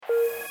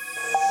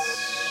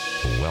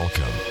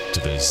Welcome to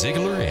the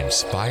Ziglar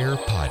Inspire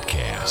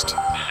Podcast.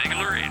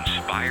 Ziglar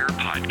Inspire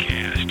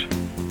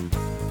Podcast.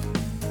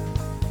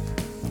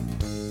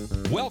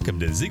 Welcome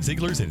to Zig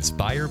Ziglar's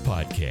Inspire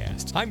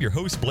Podcast. I'm your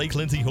host, Blake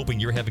Lindsay, hoping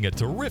you're having a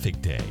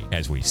terrific day.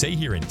 As we say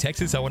here in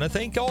Texas, I want to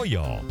thank all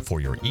y'all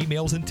for your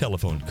emails and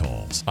telephone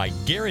calls. I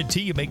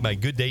guarantee you make my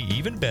good day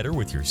even better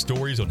with your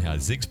stories on how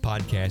Zig's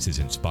podcast has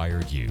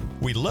inspired you.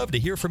 We'd love to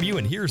hear from you,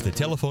 and here's the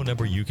telephone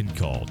number you can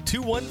call,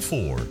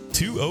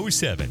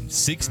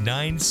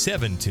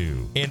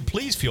 214-207-6972. And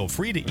please feel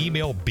free to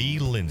email B.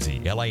 Lindsay,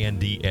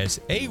 Lindsay,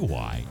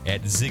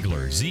 at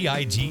Ziglar,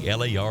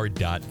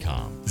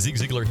 Ziglar.com. Zig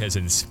Ziglar has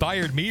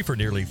inspired me for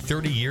nearly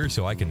 30 years,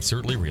 so I can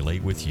certainly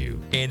relate with you.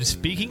 And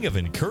speaking of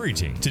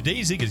encouraging,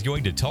 today Zig is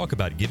going to talk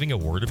about giving a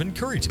word of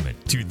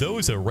encouragement to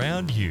those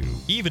around you.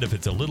 Even if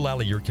it's a little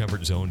out of your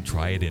comfort zone,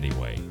 try it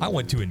anyway. I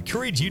want to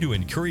encourage you to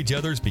encourage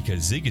others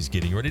because Zig is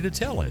getting ready to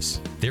tell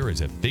us there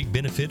is a big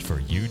benefit for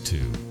you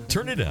too.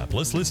 Turn it up,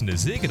 let's listen to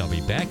Zig, and I'll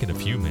be back in a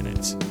few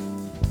minutes.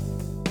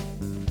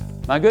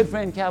 My good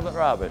friend Calvin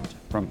Roberts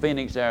from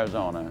Phoenix,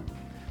 Arizona,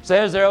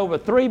 says there are over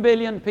 3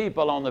 billion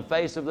people on the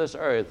face of this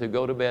earth who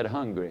go to bed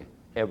hungry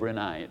every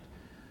night.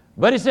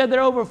 But he said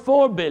there are over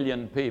 4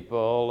 billion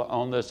people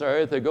on this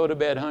earth who go to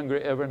bed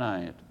hungry every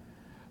night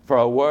for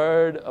a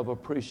word of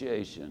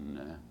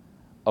appreciation,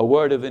 a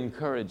word of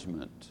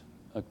encouragement,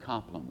 a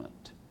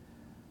compliment.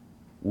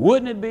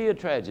 Wouldn't it be a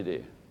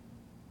tragedy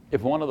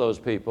if one of those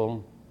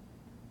people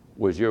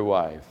was your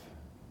wife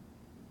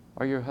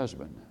or your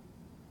husband,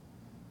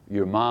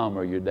 your mom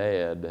or your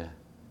dad,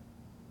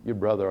 your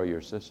brother or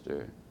your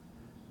sister,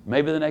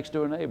 maybe the next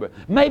door neighbor,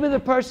 maybe the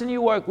person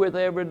you work with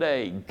every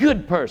day?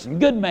 Good person,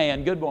 good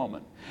man, good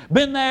woman.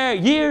 Been there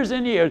years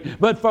and years,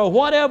 but for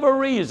whatever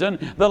reason,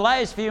 the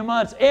last few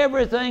months,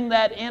 everything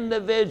that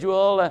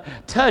individual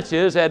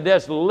touches had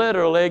just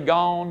literally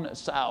gone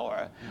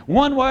sour.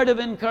 One word of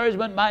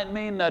encouragement might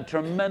mean a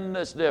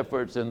tremendous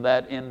difference in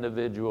that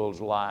individual's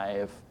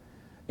life.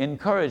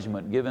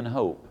 Encouragement, given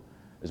hope,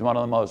 is one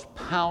of the most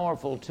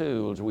powerful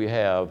tools we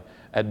have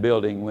at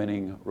building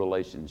winning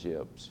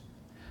relationships.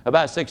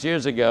 About 6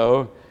 years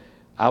ago,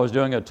 I was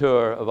doing a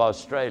tour of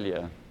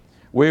Australia.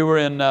 We were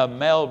in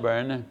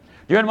Melbourne.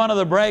 During one of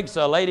the breaks,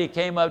 a lady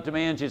came up to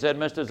me and she said,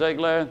 "Mr.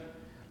 Ziglar,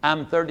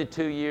 I'm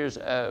 32 years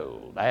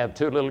old. I have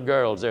 2 little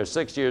girls. They're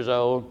 6 years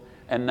old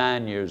and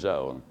 9 years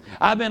old.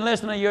 I've been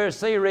listening to your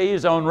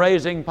series on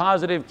raising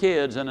positive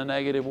kids in a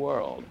negative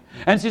world."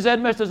 And she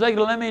said, "Mr.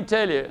 Ziglar, let me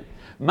tell you,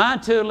 my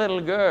 2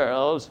 little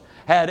girls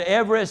had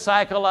every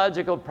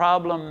psychological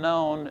problem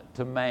known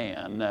to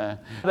man.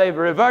 They've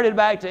reverted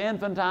back to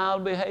infantile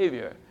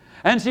behavior."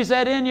 And she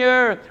said, "In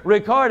your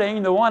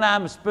recording, the one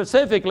I'm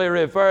specifically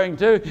referring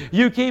to,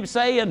 you keep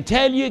saying,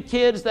 tell your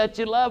kids that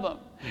you love them.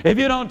 If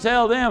you don't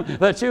tell them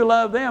that you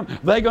love them,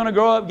 they're going to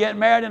grow up, get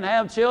married, and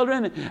have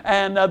children,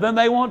 and then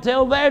they won't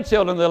tell their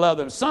children they love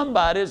them.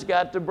 Somebody's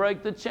got to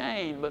break the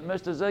chain." But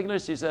Mr.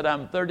 Ziglar, she said,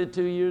 "I'm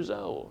 32 years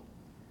old.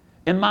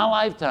 In my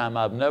lifetime,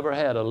 I've never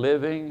had a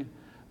living,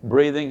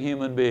 breathing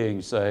human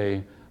being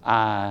say,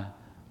 'I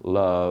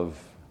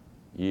love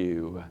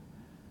you.'"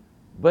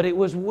 But it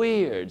was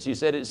weird. She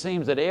said, "It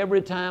seems that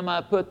every time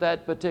I put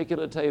that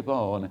particular tape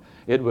on,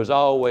 it was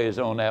always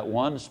on that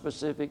one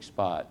specific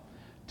spot.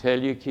 Tell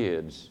your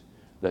kids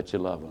that you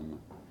love them."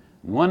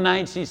 And one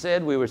night, she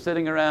said, we were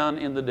sitting around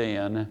in the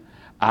den.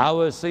 I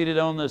was seated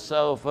on the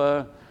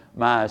sofa.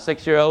 My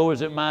 6-year-old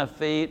was at my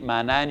feet.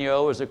 My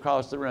 9-year-old was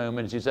across the room.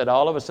 And she said,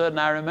 all of a sudden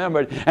I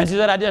remembered. And she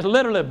said, I just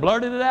literally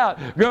blurted it out.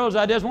 "Girls,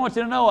 I just want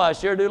you to know I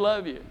sure do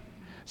love you."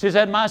 She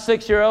said, my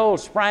 6-year-old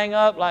sprang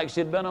up like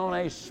she'd been on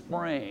a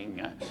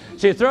spring.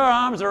 She threw her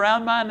arms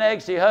around my neck.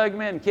 She hugged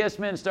me and kissed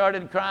me and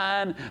started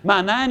crying.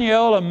 My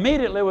 9-year-old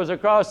immediately was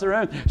across the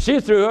room.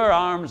 She threw her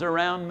arms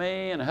around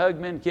me and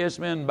hugged me and kissed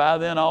me. And by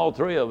then, all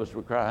 3 of us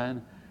were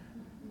crying.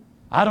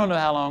 I don't know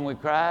how long we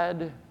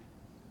cried.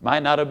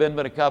 Might not have been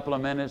but a couple of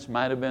minutes,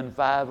 might have been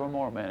 5 or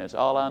more minutes.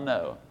 All I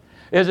know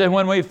is that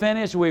when we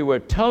finished, we were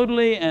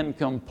totally and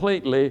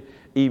completely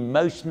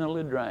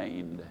emotionally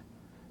drained.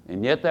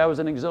 And yet there was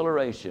an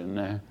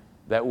exhilaration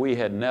that we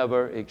had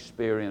never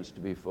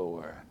experienced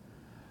before.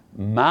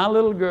 My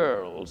little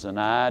girls and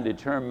I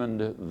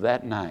determined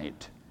that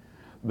night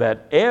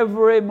that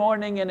every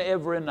morning and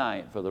every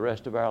night for the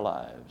rest of our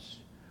lives,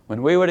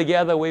 when we were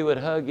together, we would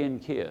hug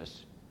and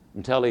kiss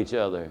and tell each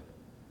other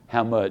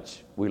how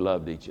much we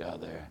loved each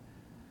other.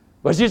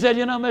 But she said,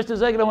 "You know, Mr.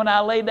 Ziglar, when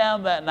I lay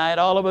down that night,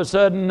 all of a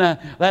sudden,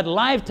 that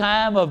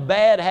lifetime of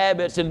bad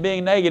habits and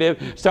being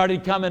negative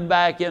started coming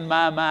back in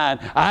my mind.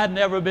 I'd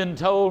never been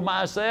told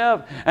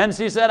myself." And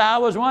she said, "I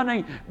was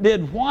wondering,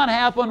 did what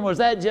happened, was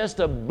that just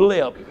a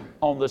blip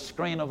on the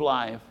screen of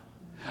life?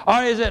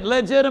 Or is it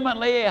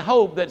legitimately a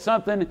hope that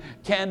something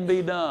can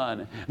be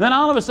done?" Then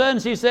all of a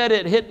sudden she said,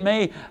 it hit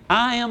me,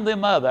 I am the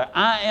mother,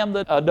 I am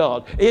the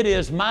adult. It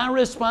is my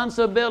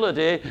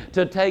responsibility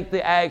to take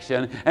the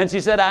action. And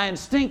she said, I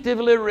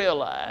instinctively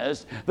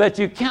realized that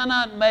you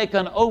cannot make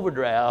an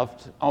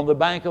overdraft on the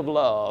bank of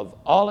love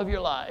all of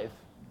your life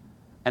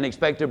and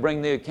expect to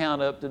bring the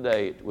account up to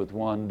date with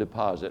one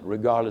deposit,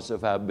 regardless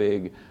of how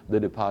big the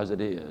deposit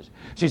is.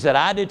 She said,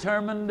 I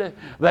determined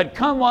that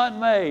come what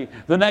may,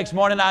 the next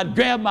morning I'd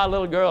grab my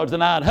little girls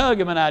and I'd hug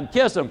them and I'd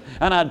kiss them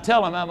and I'd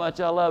tell them how much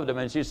I loved them.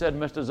 And she said,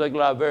 Mr.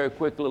 Ziegler, I very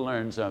quickly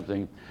learned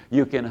something.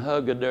 You can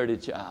hug a dirty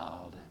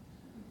child.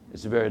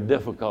 It's very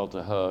difficult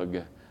to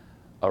hug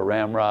a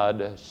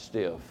ramrod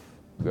stiff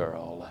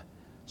girl.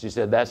 She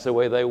said, that's the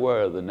way they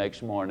were the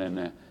next morning.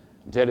 To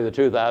tell you the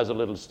truth, I was a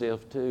little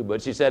stiff too.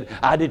 But she said,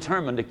 I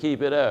determined to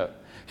keep it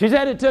up. She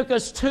said it took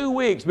us 2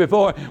 weeks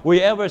before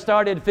we ever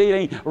started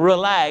feeling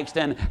relaxed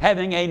and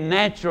having a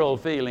natural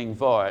feeling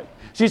for it.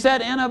 She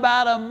said in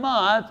about a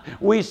month,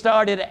 we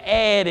started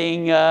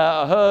adding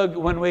a hug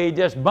when we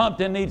just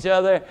bumped into each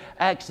other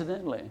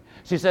accidentally.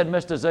 She said,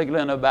 Mr. Ziegler,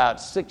 in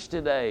about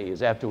 60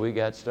 days after we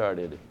got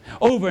started,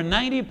 over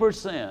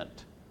 90%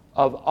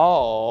 of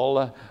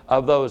all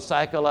of those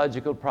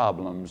psychological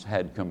problems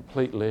had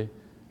completely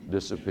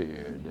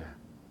disappeared.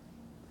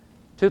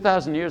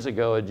 2,000 years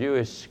ago, a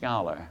Jewish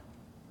scholar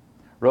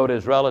wrote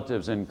his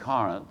relatives in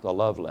Corinth a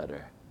love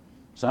letter.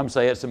 Some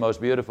say it's the most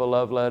beautiful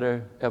love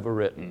letter ever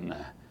written.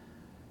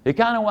 He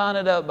kind of wound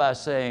it up by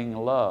saying,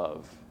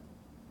 love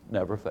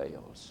never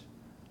fails.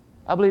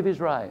 I believe he's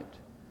right.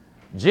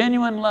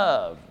 Genuine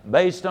love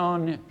based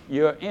on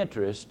your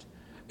interest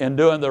in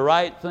doing the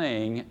right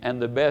thing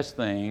and the best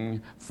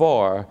thing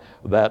for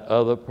that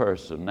other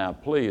person. Now,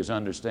 please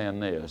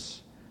understand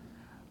this.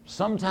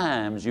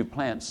 Sometimes you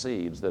plant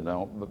seeds that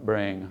don't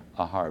bring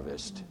a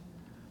harvest.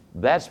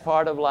 That's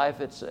part of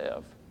life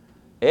itself.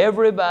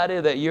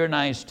 Everybody that you're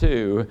nice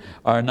to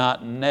are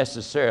not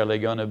necessarily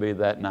going to be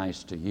that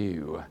nice to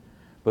you.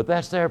 But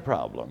that's their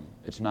problem.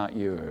 It's not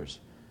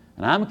yours.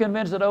 And I'm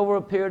convinced that over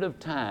a period of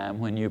time,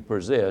 when you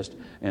persist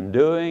in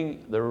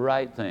doing the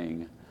right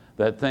thing,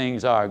 that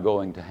things are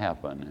going to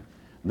happen.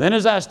 Then,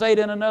 as I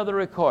stated in another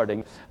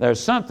recording, there's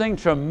something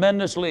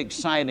tremendously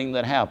exciting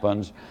that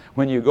happens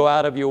when you go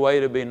out of your way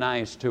to be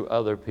nice to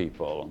other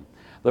people.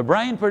 The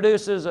brain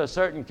produces a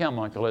certain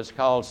chemical. It's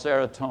called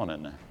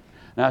serotonin.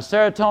 Now,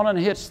 serotonin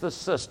hits the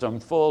system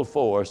full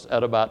force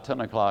at about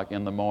 10 o'clock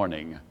in the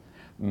morning.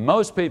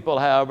 Most people,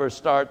 however,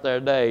 start their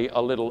day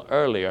a little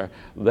earlier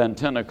than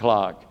 10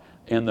 o'clock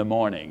in the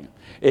morning.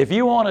 If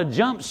you want to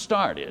jump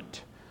start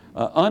it,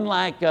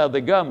 unlike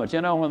the government,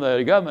 you know, when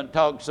the government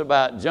talks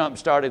about jump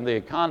starting the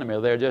economy,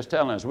 they're just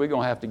telling us we're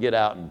going to have to get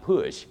out and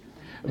push.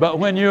 But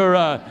when you're,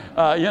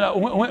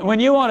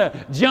 when you want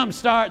to jump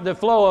start the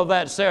flow of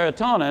that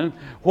serotonin,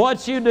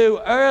 what you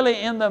do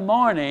early in the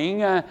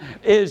morning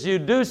is you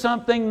do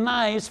something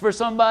nice for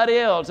somebody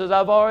else, as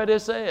I've already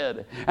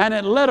said. And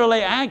it literally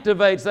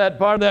activates that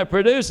part that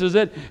produces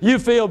it. You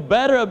feel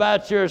better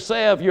about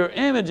yourself. Your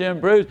image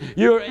improves.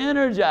 You're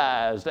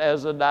energized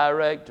as a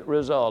direct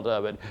result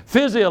of it.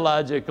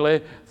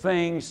 Physiologically,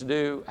 things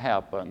do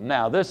happen.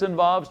 Now, this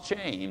involves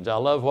change. I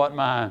love what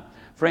my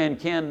friend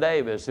Ken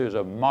Davis, who's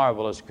a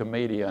marvelous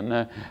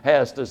comedian,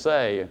 has to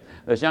say.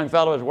 This young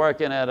fellow was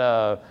working at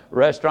a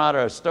restaurant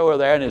or a store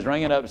there, and he's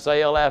ringing up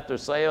sale after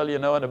sale, you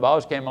know, and the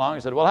boss came along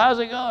and said, well, how's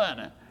it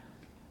going?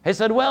 He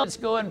said, well, it's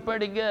going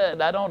pretty good.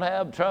 I don't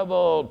have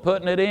trouble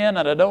putting it in,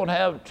 and I don't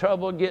have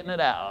trouble getting it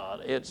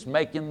out. It's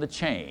making the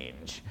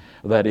change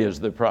that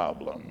is the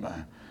problem.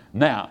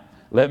 Now,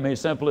 let me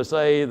simply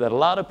say that a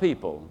lot of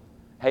people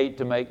hate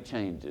to make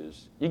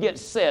changes. You get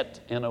set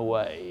in a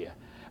way.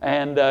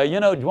 And,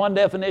 one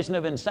definition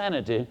of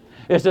insanity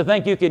is to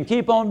think you can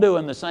keep on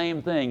doing the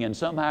same thing and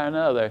somehow or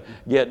another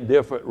get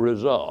different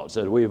results,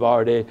 as we've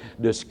already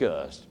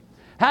discussed.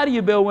 How do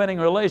you build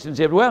winning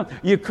relationships? Well,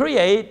 you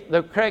create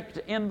the correct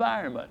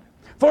environment.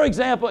 For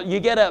example, you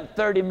get up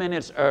 30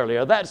 minutes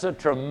earlier. That's a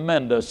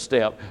tremendous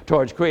step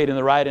towards creating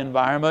the right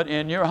environment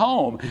in your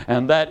home,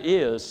 and that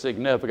is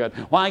significant.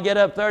 Why get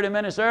up 30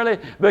 minutes early?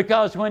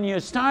 Because when you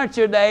start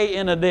your day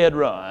in a dead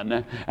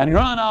run and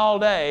run all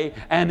day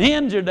and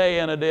end your day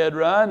in a dead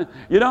run,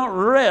 you don't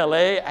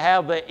really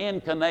have the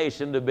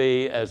inclination to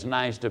be as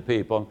nice to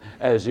people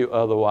as you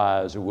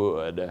otherwise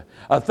would.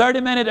 A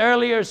 30-minute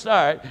earlier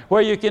start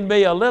where you can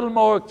be a little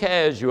more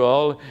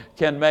casual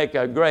can make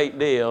a great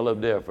deal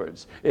of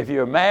difference. If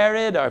you're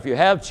married or if you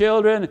have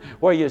children,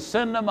 where you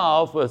send them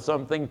off with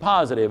something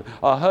positive,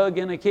 a hug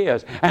and a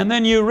kiss, and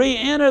then you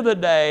re-enter the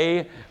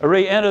day,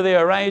 re-enter the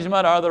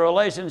arrangement or the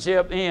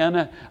relationship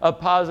in a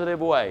positive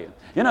way.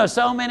 You know,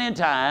 so many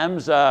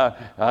times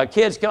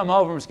kids come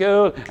home from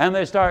school and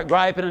they start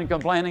griping and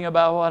complaining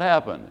about what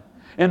happened.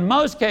 In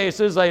most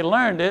cases, they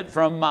learned it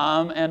from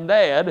mom and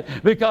dad,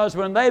 because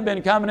when they've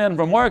been coming in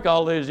from work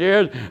all these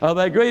years,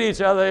 they greet each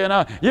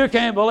other, you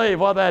can't believe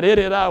what that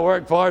idiot I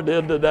worked for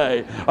did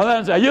today. Or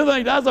they say, you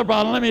think that's a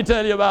problem? Let me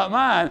tell you about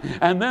mine.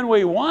 And then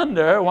we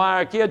wonder why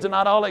our kids are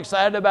not all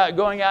excited about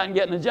going out and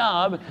getting a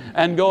job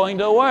and going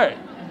to work.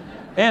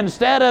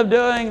 Instead of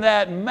doing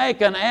that,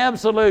 make an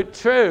absolute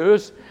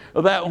truce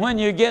that when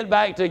you get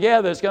back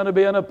together, it's going to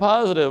be in a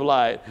positive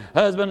light.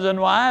 Husbands and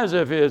wives,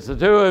 if it's the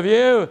two of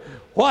you,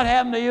 What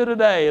happened to you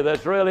today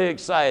that's really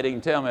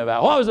exciting? Tell me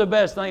about it. What was the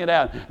best thing that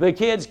happened? The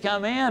kids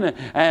come in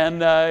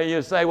and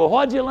you say, well,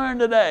 what did you learn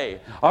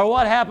today? Or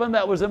what happened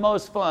that was the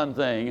most fun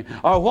thing?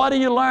 Or what are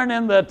you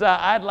learning that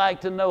I'd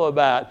like to know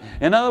about?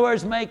 In other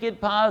words, make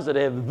it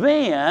positive.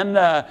 Then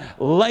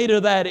later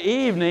that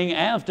evening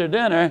after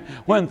dinner,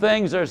 when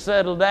things are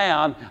settled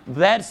down,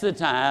 that's the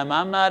time.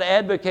 I'm not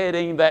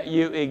advocating that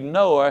you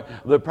ignore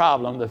the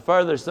problem. The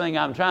furthest thing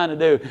I'm trying to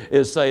do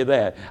is say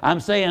that.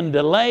 I'm saying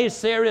delay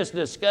serious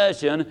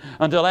discussion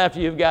until after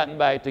you've gotten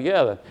back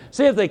together.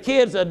 See, if the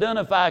kids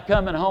identify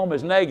coming home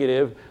as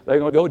negative, they're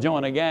going to go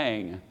join a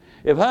gang.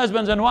 If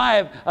husbands and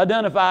wife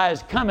identify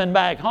as coming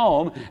back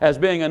home as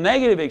being a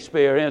negative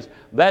experience,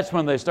 that's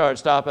when they start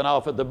stopping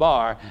off at the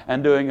bar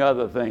and doing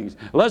other things.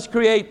 Let's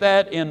create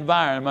that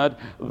environment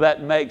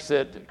that makes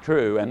it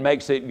true and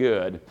makes it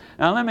good.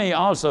 Now, let me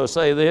also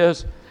say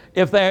this.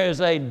 If there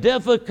is a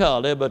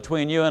difficulty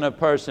between you and a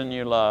person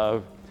you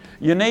love,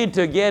 you need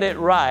to get it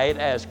right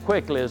as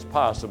quickly as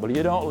possible.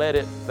 You don't let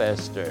it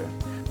fester.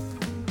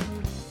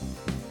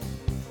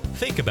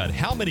 Think about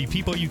how many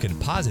people you can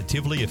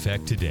positively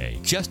affect today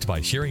just by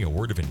sharing a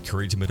word of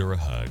encouragement or a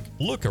hug.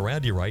 Look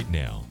around you right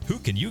now. Who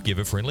can you give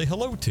a friendly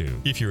hello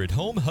to? If you're at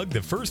home, hug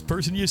the first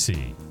person you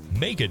see.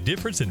 Make a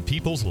difference in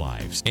people's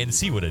lives and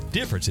see what a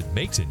difference it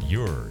makes in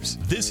yours.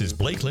 This is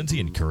Blake Lindsay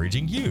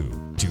encouraging you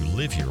to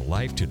live your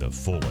life to the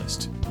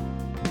fullest.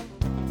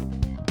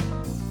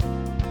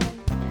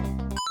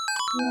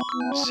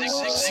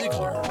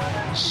 Ziglar.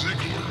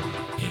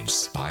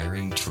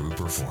 Inspiring true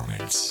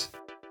performance.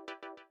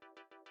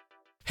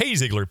 Hey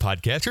Ziglar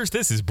podcasters,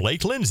 this is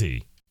Blake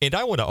Lindsay, and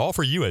I want to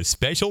offer you a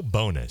special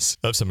bonus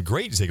of some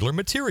great Ziglar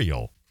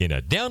material in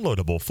a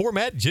downloadable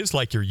format just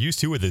like you're used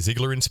to with the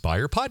Ziglar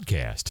Inspire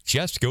podcast.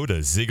 Just go to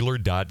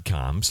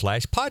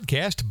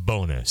Ziglar.com/podcast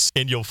bonus,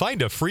 and you'll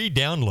find a free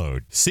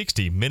download,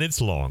 60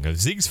 minutes long, of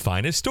Zig's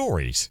finest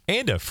stories,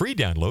 and a free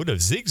download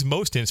of Zig's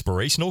most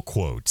inspirational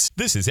quotes.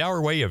 This is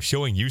our way of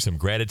showing you some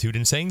gratitude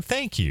and saying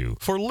thank you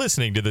for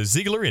listening to the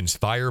Ziglar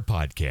Inspire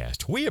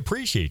podcast. We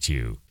appreciate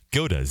you.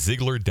 Go to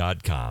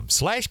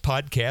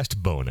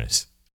Ziglar.com/podcast bonus.